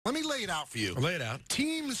Let me lay it out for you. Lay it out.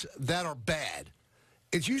 Teams that are bad,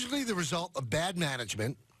 it's usually the result of bad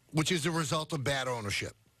management, which is the result of bad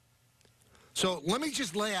ownership. So let me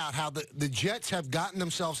just lay out how the Jets have gotten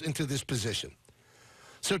themselves into this position.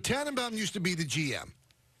 So Tannenbaum used to be the GM.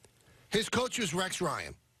 His coach was Rex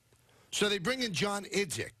Ryan. So they bring in John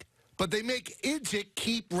Idzik. But they make Idzik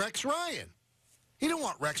keep Rex Ryan. He didn't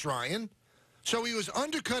want Rex Ryan. So he was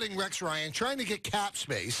undercutting Rex Ryan, trying to get cap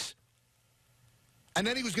space. And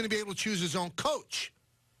then he was going to be able to choose his own coach.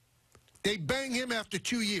 They bang him after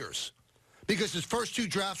 2 years because his first 2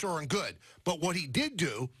 drafts weren't good. But what he did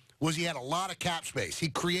do was he had a lot of cap space. He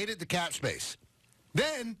created the cap space.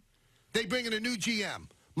 Then they bring in a new GM,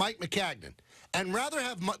 Mike Maccagnan. And rather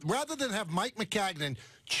than have Mike Maccagnan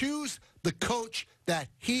choose the coach that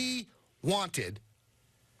he wanted,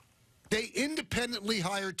 they independently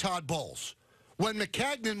hired Todd Bowles when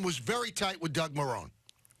Maccagnan was very tight with Doug Marrone.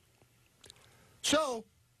 So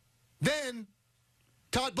then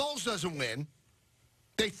Todd Bowles doesn't win.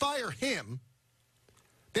 They fire him.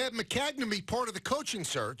 They have Maccagnan be part of the coaching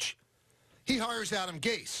search. He hires Adam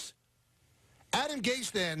Gase. Adam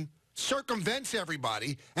Gase then circumvents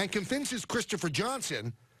everybody and convinces Christopher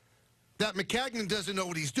Johnson that Maccagnan doesn't know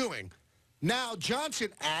what he's doing. Now Johnson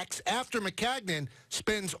acts after Maccagnan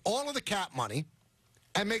spends all of the cap money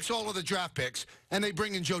and makes all of the draft picks, and they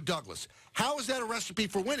bring in Joe Douglas. How is that a recipe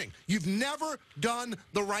for winning? You've never done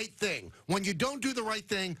the right thing. When you don't do the right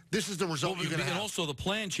thing, this is the result you're going to have. And also the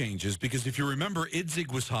plan changes, because if you remember,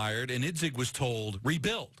 Idzik was hired, and Idzik was told,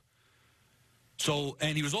 rebuild. So,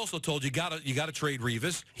 and he was also told, you gotta trade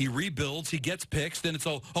Revis. He rebuilds, he gets picks, then it's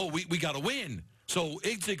all, we got to win. So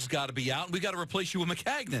Idzik's got to be out, and we got to replace you with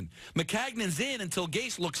Maccagnan. Maccagnan's in until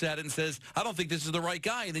Gase looks at it and says, I don't think this is the right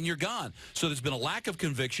guy, and then you're gone. So there's been a lack of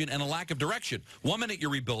conviction and a lack of direction. 1 minute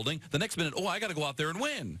you're rebuilding, the next minute, I got to go out there and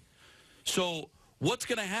win. So what's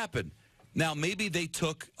going to happen? Now, maybe they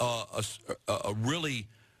took a really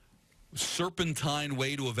serpentine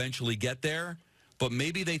way to eventually get there, but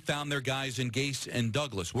maybe they found their guys in Gase and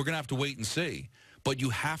Douglas. We're going to have to wait and see. But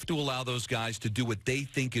you have to allow those guys to do what they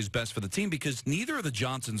think is best for the team, because neither of the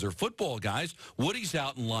Johnsons are football guys. Woody's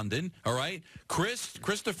out in London, all right?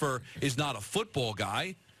 Christopher is not a football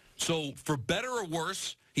guy. So for better or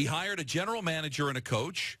worse, he hired a general manager and a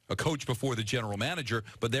coach before the general manager,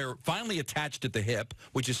 but they're finally attached at the hip,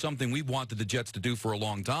 which is something we've wanted the Jets to do for a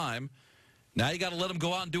long time. Now you got to let them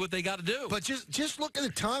go out and do what they got to do. But just look at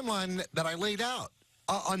the timeline that I laid out.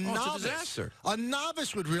 A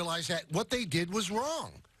novice would realize that what they did was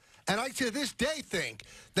wrong. And I, to this day, think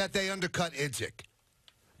that they undercut Idzik.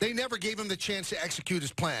 They never gave him the chance to execute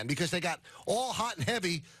his plan because they got all hot and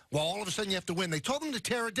heavy. Well, all of a sudden you have to win. They told him to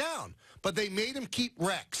tear it down, but they made him keep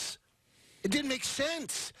Rex. It didn't make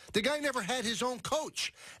sense. The guy never had his own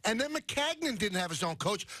coach. And then Maccagnan didn't have his own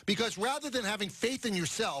coach because rather than having faith in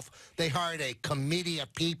yourself, they hired a committee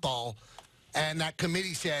of people, and that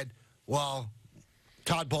committee said, well,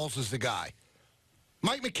 Todd Bowles is the guy.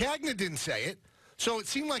 Mike Maccagnan didn't say it, so it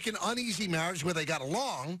seemed like an uneasy marriage where they got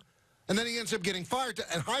along, and then he ends up getting fired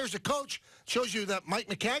and hires a coach. Shows you that Mike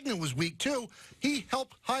Maccagnan was weak, too. He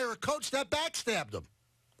helped hire a coach that backstabbed him.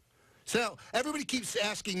 So everybody keeps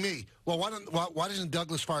asking me, well, why doesn't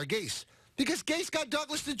Douglas fire Gase? Because Gase got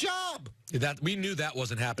Douglas the job. We knew that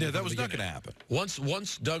wasn't happening. Yeah, that was not going to happen.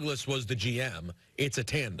 Once Douglas was the GM, it's a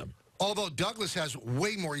tandem. Although Douglas has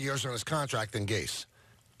way more years on his contract than Gase.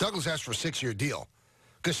 Douglas asked for a 6-year deal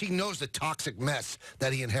because he knows the toxic mess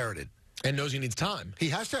that he inherited. And knows he needs time. He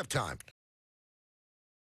has to have time.